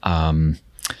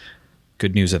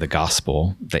good news of the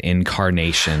gospel, the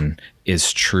incarnation,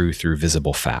 is true through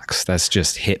visible facts. That's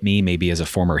just hit me. Maybe as a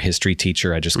former history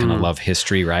teacher, I just kind of love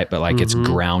history, right? But like it's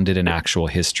grounded in actual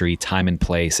history, time and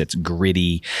place. It's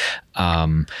gritty.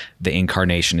 The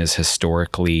incarnation is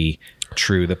historically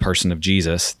true, the person of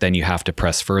Jesus. Then you have to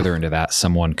press further into that.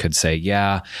 Someone could say,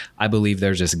 yeah, I believe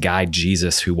there's this guy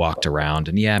Jesus who walked around,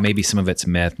 and yeah, maybe some of it's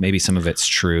myth, maybe some of it's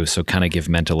true. So kind of give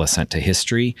mental assent to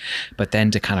history, but then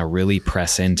to kind of really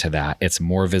press into that, it's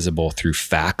more visible through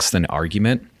facts than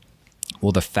argument.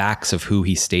 Well, the facts of who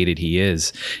he stated he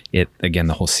is, again,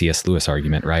 the whole C.S. Lewis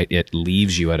argument, right? It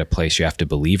leaves you at a place you have to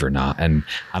believe or not. And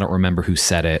I don't remember who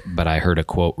said it, but I heard a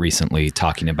quote recently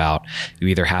talking about you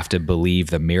either have to believe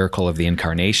the miracle of the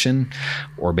incarnation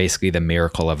or basically the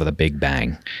miracle of the Big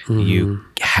Bang.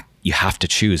 You have to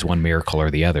choose one miracle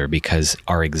or the other because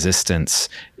our existence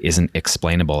isn't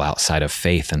explainable outside of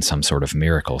faith and some sort of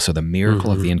miracle. So the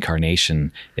miracle of the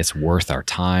incarnation, it's worth our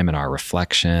time and our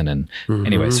reflection. And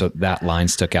anyway, so that line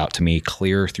stuck out to me,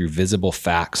 clear through visible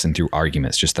facts and through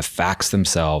arguments, just the facts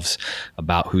themselves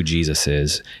about who Jesus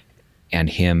is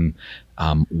and him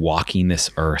walking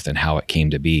this earth and how it came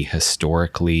to be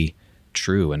historically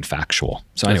true and factual.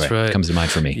 So anyway, it comes to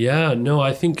mind for me. Yeah, no,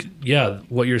 I think,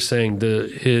 what you're saying,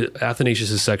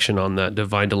 Athanasius' section on that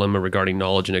divine dilemma regarding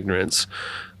knowledge and ignorance,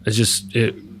 is just,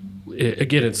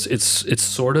 again, it's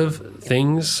sort of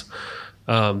things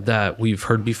that we've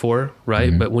heard before,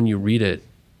 right? But when you read it,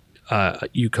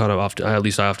 you kind of often, at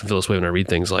least I often feel this way when I read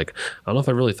things, like, I don't know if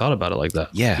I really thought about it like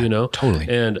that. Yeah, totally.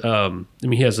 And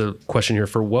he has a question here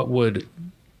for what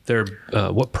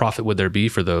profit would there be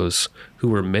for those who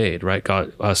were made, right?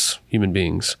 God, us human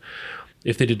beings,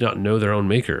 if they did not know their own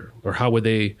maker? Or how would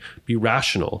they be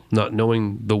rational, not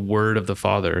knowing the word of the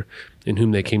Father in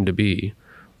whom they came to be?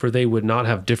 For they would not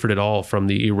have differed at all from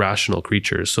the irrational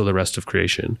creatures, so the rest of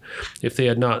creation, if they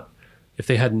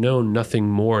had known nothing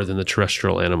more than the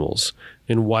terrestrial animals.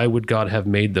 And why would God have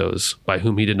made those by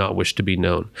whom he did not wish to be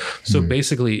known? So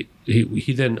basically,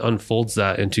 he then unfolds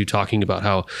that into talking about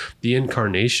how the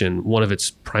incarnation, one of its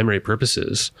primary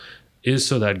purposes, is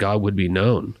so that God would be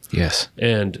known. Yes.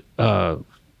 And I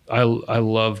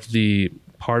loved the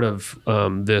part of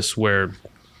this where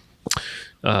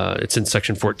it's in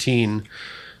section 14,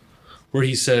 where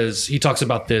he talks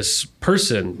about this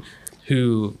person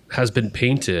who has been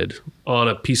painted on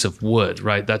a piece of wood,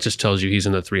 right? That just tells you he's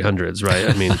in the 300s, right?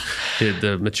 I mean,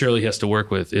 the material he has to work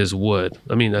with is wood.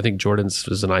 I mean, I think Jordan's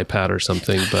is an iPad or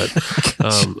something, but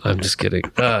I'm just kidding.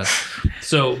 But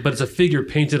it's a figure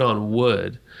painted on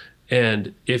wood.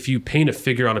 And if you paint a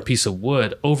figure on a piece of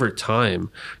wood over time,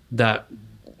 that,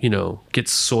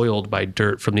 gets soiled by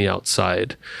dirt from the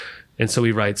outside. And so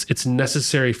he writes, it's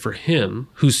necessary for him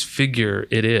whose figure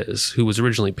it is, who was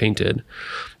originally painted,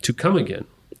 to come again,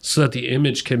 so that the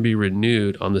image can be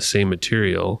renewed on the same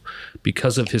material.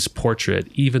 Because of his portrait,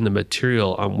 even the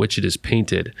material on which it is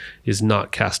painted is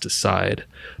not cast aside,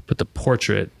 but the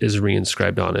portrait is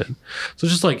reinscribed on it. So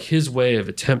just like his way of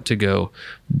attempt to go,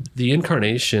 the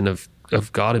incarnation of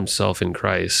God himself in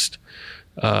Christ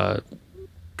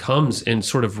comes and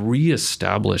sort of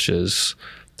reestablishes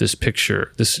this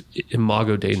picture, this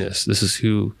imago Dei. This is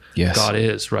who God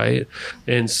is, right?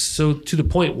 And so to the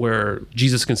point where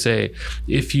Jesus can say,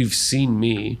 if you've seen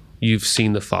me, you've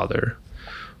seen the Father.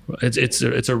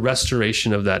 It's a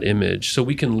restoration of that image. So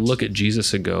we can look at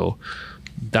Jesus and go,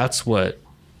 that's what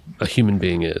a human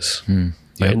being is,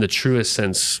 right? In the truest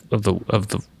sense of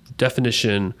the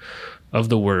definition of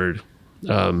the word,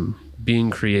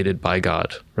 being created by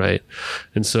God, right?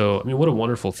 And so, I mean, what a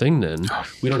wonderful thing then.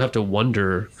 We don't have to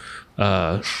wonder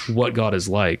what God is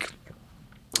like.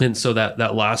 And so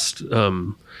that last,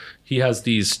 he has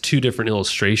these two different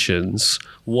illustrations,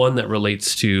 one that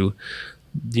relates to,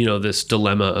 this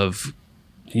dilemma of,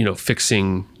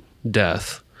 fixing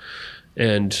death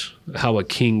and how a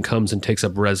king comes and takes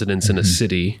up residence in a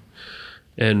city.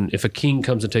 And if a king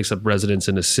comes and takes up residence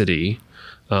in a city,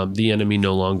 the enemy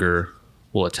no longer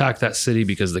will attack that city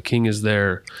because the king is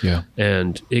there. Yeah.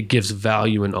 And it gives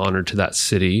value and honor to that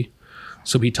city.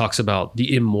 So he talks about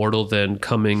the immortal then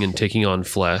coming and taking on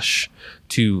flesh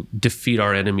to defeat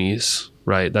our enemies,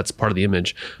 right? That's part of the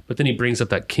image. But then he brings up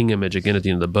that king image again at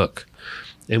the end of the book.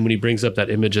 And when he brings up that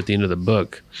image at the end of the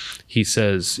book, he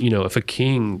says, if a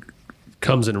king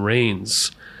comes and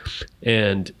reigns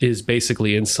and is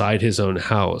basically inside his own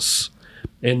house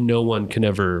and no one can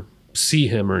ever see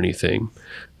him or anything,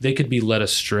 they could be led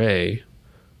astray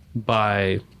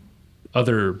by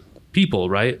other people,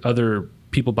 right? Other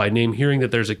people by name, hearing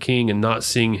that there's a king and not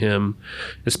seeing him,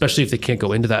 especially if they can't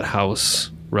go into that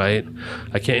house, right?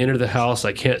 I can't enter the house.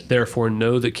 I can't therefore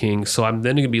know the king. So I'm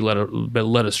then going to be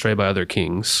led astray by other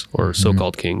kings or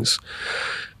so-called kings.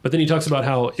 But then he talks about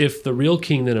how if the real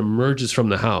king then emerges from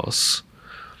the house,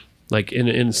 like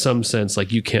in some sense,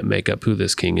 like you can't make up who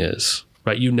this king is,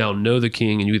 right? You now know the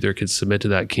king and you either could submit to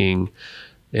that king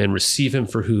and receive him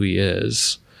for who he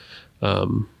is,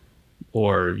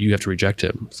 or you have to reject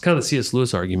him. It's kind of the C.S.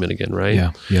 Lewis argument again, right?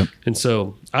 Yeah. Yep. And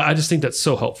so I just think that's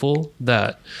so helpful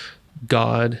that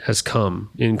God has come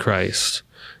in Christ.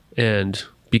 And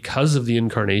because of the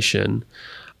incarnation,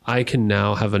 I can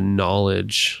now have a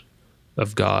knowledge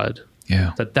of God.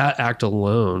 Yeah. That act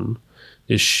alone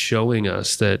is showing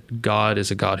us that God is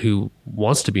a God who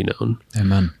wants to be known.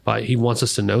 Amen. He wants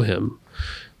us to know him.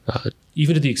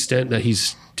 Even to the extent that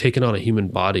he's taken on a human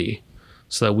body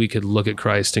so that we could look at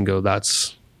Christ and go,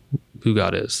 that's who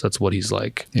God is. That's what he's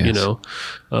like, yes.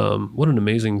 What an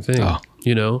amazing thing,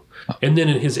 And then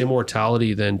in his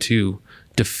immortality then to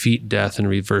defeat death and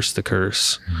reverse the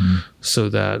curse so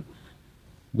that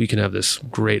we can have this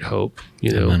great hope,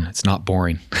 Amen. It's not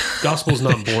boring. Gospel's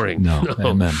not boring. No.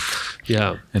 Amen.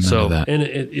 Yeah. Amen so, to that.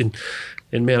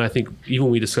 and man, I think even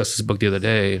when we discussed this book the other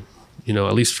day,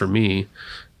 at least for me,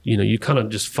 you kind of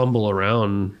just fumble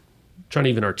around trying to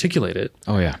even articulate it.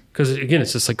 Oh yeah. Because again,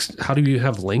 it's just like, how do you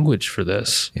have language for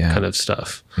this kind of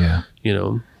stuff? Yeah.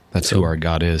 That's who our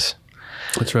God is.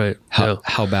 That's right. How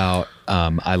about,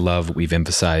 I love, we've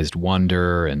emphasized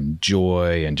wonder and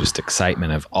joy and just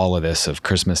excitement of all of this, of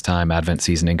Christmas time, Advent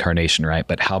season, incarnation, right?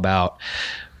 But how about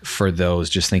for those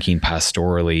just thinking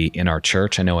pastorally in our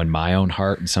church? I know in my own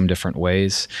heart in some different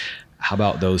ways, how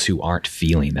about those who aren't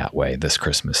feeling that way this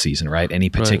Christmas season, right? Any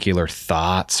particular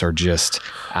thoughts or just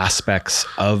aspects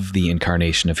of the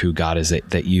incarnation of who God is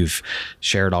that you've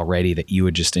shared already that you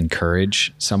would just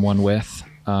encourage someone with,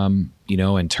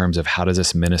 in terms of how does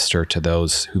this minister to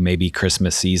those who maybe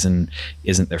Christmas season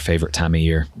isn't their favorite time of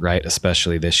year, right?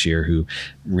 Especially this year, who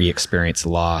re-experience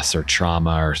loss or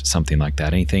trauma or something like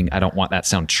that. Anything, I don't want that to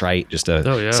sound trite, just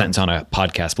a sentence on a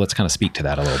podcast, but let's kind of speak to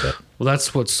that a little bit. Well,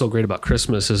 that's what's so great about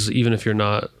Christmas is even if you're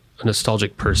not a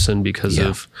nostalgic person because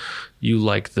of you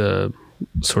like the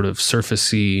sort of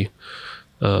surfacey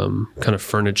kind of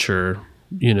furniture,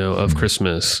 of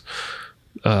Christmas,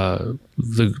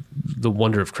 the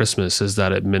wonder of Christmas is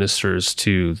that it ministers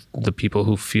to the people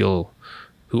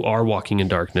who are walking in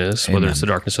darkness, Amen. Whether it's the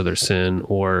darkness of their sin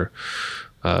or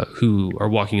who are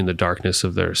walking in the darkness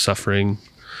of their suffering,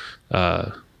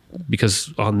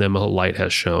 because on them a light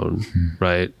has shone,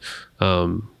 right?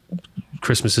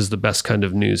 Christmas is the best kind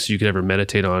of news you could ever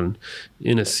meditate on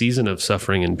in a season of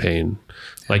suffering and pain.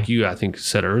 Like you, I think,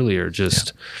 said earlier,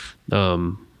 just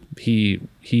he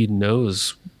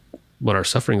knows what our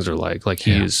sufferings are like. Like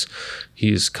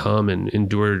he's come and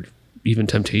endured even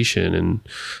temptation and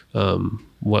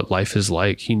what life is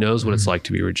like. He knows what it's like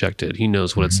to be rejected. He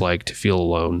knows what it's like to feel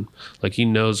alone. Like he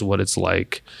knows what it's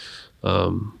like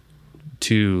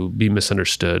to be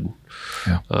misunderstood,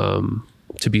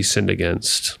 to be sinned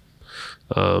against.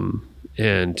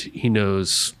 And he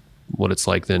knows what it's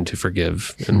like then to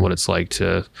forgive and what it's like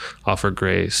to offer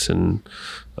grace.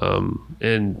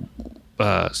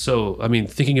 So, I mean,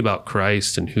 thinking about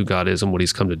Christ and who God is and what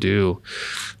he's come to do,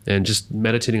 and just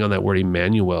meditating on that word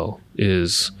Emmanuel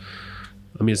is,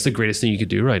 I mean, it's the greatest thing you could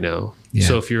do right now. Yeah.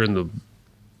 So if you're in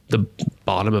the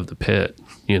bottom of the pit,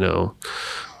 you know,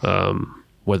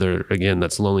 whether again,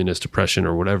 that's loneliness, depression,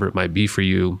 or whatever it might be for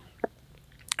you,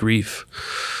 grief,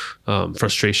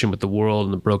 frustration with the world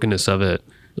and the brokenness of it,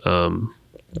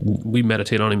 we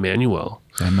meditate on Emmanuel.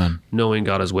 Amen. Knowing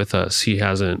God is with us. He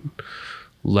hasn't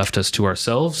left us to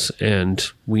ourselves,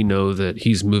 and we know that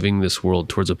he's moving this world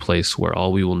towards a place where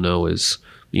all we will know is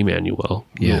Emmanuel.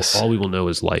 Yes. All we will know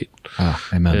is light. Oh,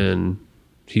 amen. And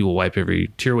he will wipe every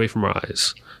tear away from our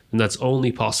eyes. And that's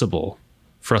only possible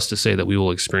for us to say that we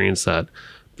will experience that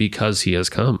because he has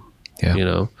come, you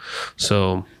know?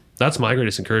 So that's my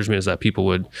greatest encouragement, is that people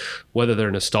would, whether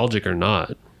they're nostalgic or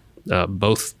not,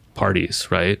 both parties,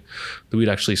 right? That we'd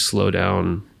actually slow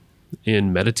down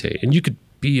and meditate. And you could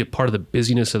be a part of the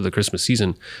busyness of the Christmas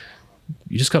season.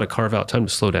 You just got to carve out time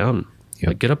to slow down.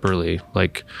 Like get up early,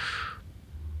 like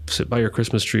sit by your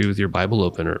Christmas tree with your Bible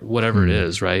open or whatever it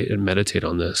is, right? And meditate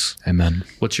on this. Amen.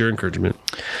 What's your encouragement?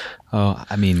 Oh,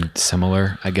 I mean,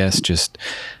 similar, I guess, just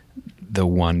the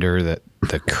wonder that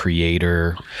the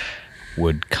Creator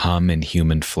would come in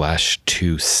human flesh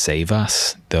to save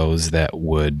us, those that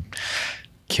would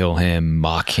kill him,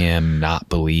 mock him, not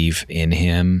believe in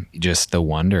him. Just the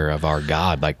wonder of our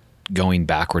God, like going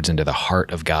backwards into the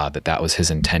heart of God, that was his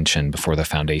intention before the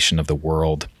foundation of the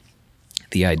world.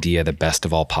 The idea, the best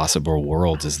of all possible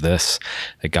worlds, is this,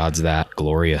 that God's that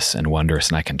glorious and wondrous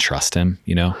and I can trust him,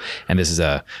 you know? And this is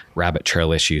a rabbit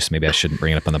trail issue, so maybe I shouldn't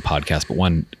bring it up on the podcast, but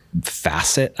one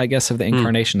facet, I guess, of the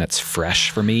incarnation that's fresh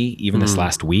for me, even this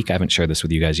last week. I haven't shared this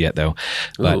with you guys yet, though,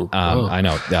 but I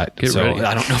know that. Get so ready.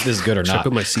 I don't know if this is good or Should not. I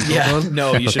put my seatbelt on?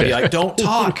 No, you should be like, don't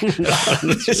talk.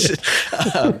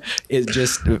 It's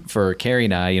just for Carrie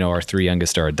and I, you know, our three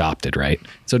youngest are adopted, right?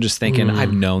 So just thinking,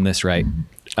 I've known this, right?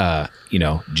 You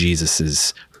know,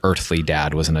 Jesus's earthly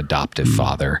dad was an adoptive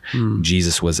father.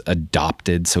 Jesus was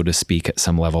adopted, so to speak, at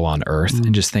some level on earth.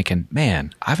 And just thinking,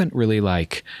 man, I haven't really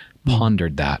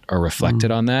pondered that or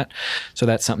reflected on that. So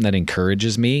that's something that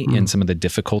encourages me in some of the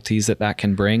difficulties that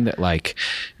can bring, that like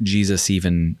Jesus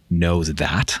even knows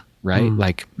that, right?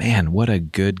 Like, man, what a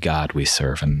good God we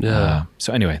serve. And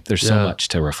so anyway, there's so much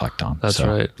to reflect on. That's so,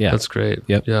 right. Yeah. That's great.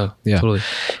 Yep. Yeah, totally.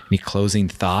 Any closing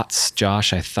thoughts,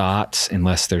 Josh? I thought,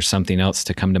 unless there's something else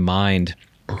to come to mind,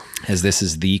 as this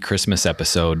is the Christmas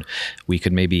episode, we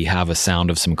could maybe have a sound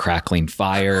of some crackling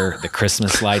fire. The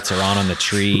Christmas lights are on the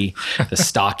tree. The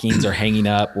stockings are hanging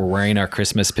up. We're wearing our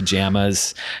Christmas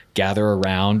pajamas. Gather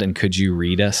around, and could you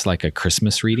read us like a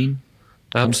Christmas reading?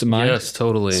 Comes to mind? Yes,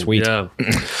 totally. Sweet. Yeah.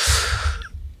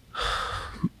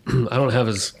 I don't have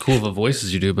as cool of a voice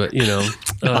as you do, but you know.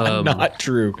 Not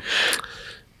true.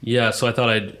 Yeah, so I thought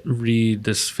I'd read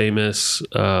this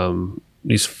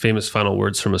these famous final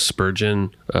words from a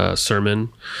Spurgeon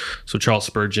sermon. So Charles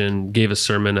Spurgeon gave a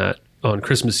sermon on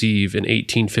Christmas Eve in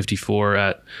 1854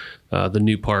 at the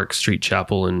New Park Street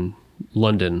Chapel in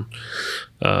London.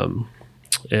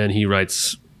 And he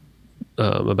writes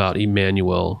about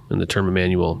Emmanuel and the term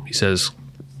Emmanuel. He says,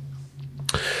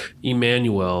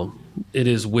 Emmanuel, it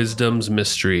is wisdom's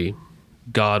mystery,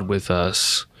 God with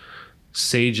us.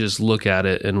 Sages look at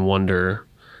it and wonder.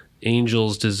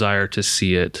 Angels desire to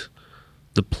see it.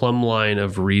 The plumb line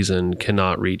of reason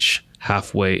cannot reach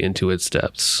halfway into its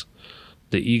depths.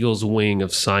 The eagle's wing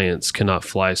of science cannot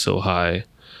fly so high,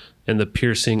 and the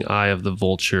piercing eye of the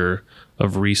vulture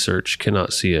of research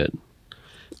cannot see it.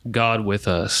 God with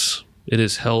us, it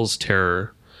is hell's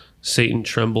terror. Satan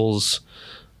trembles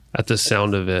at the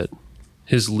sound of it.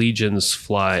 His legions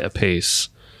fly apace.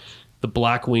 The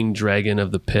black-winged dragon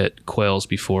of the pit quails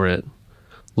before it.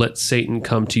 Let Satan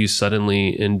come to you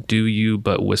suddenly, and do you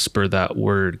but whisper that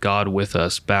word, God with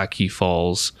us, back he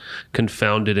falls,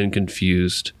 confounded and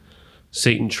confused.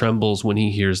 Satan trembles when he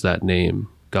hears that name,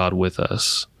 God with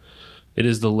us. It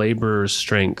is the laborer's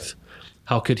strength.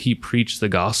 How could he preach the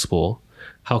gospel?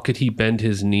 How could he bend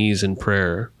his knees in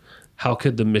prayer? How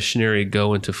could the missionary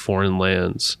go into foreign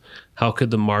lands? How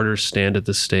could the martyr stand at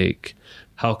the stake?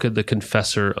 How could the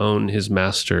confessor own his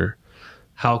master?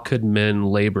 How could men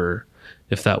labor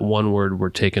if that one word were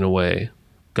taken away?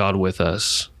 God with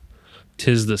us.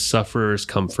 'Tis the sufferer's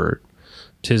comfort.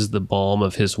 'Tis the balm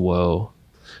of his woe.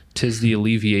 'Tis the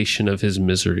alleviation of his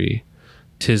misery.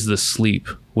 'Tis the sleep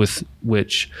with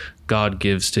which God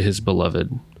gives to his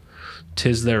beloved.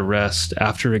 'Tis their rest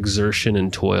after exertion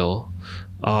and toil.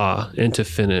 Ah, and to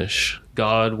finish,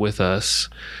 God with us.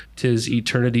 'Tis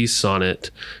eternity's sonnet.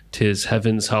 'Tis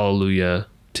heaven's hallelujah.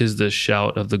 'Tis the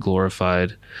shout of the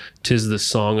glorified. 'Tis the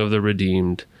song of the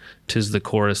redeemed. 'Tis the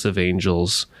chorus of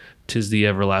angels. 'Tis the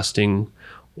everlasting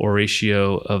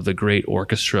oratio of the great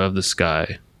orchestra of the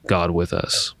sky. God with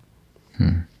us.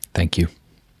 Thank you,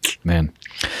 man.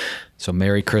 So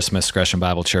Merry Christmas, Gresham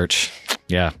Bible Church.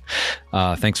 Yeah.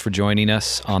 Thanks for joining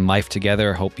us on Life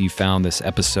Together. Hope you found this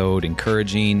episode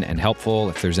encouraging and helpful.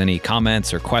 If there's any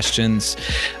comments or questions,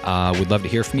 we'd love to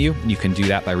hear from you. You can do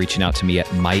that by reaching out to me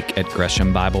at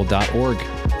mike@greshambible.org.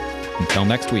 Until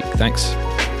next week, thanks.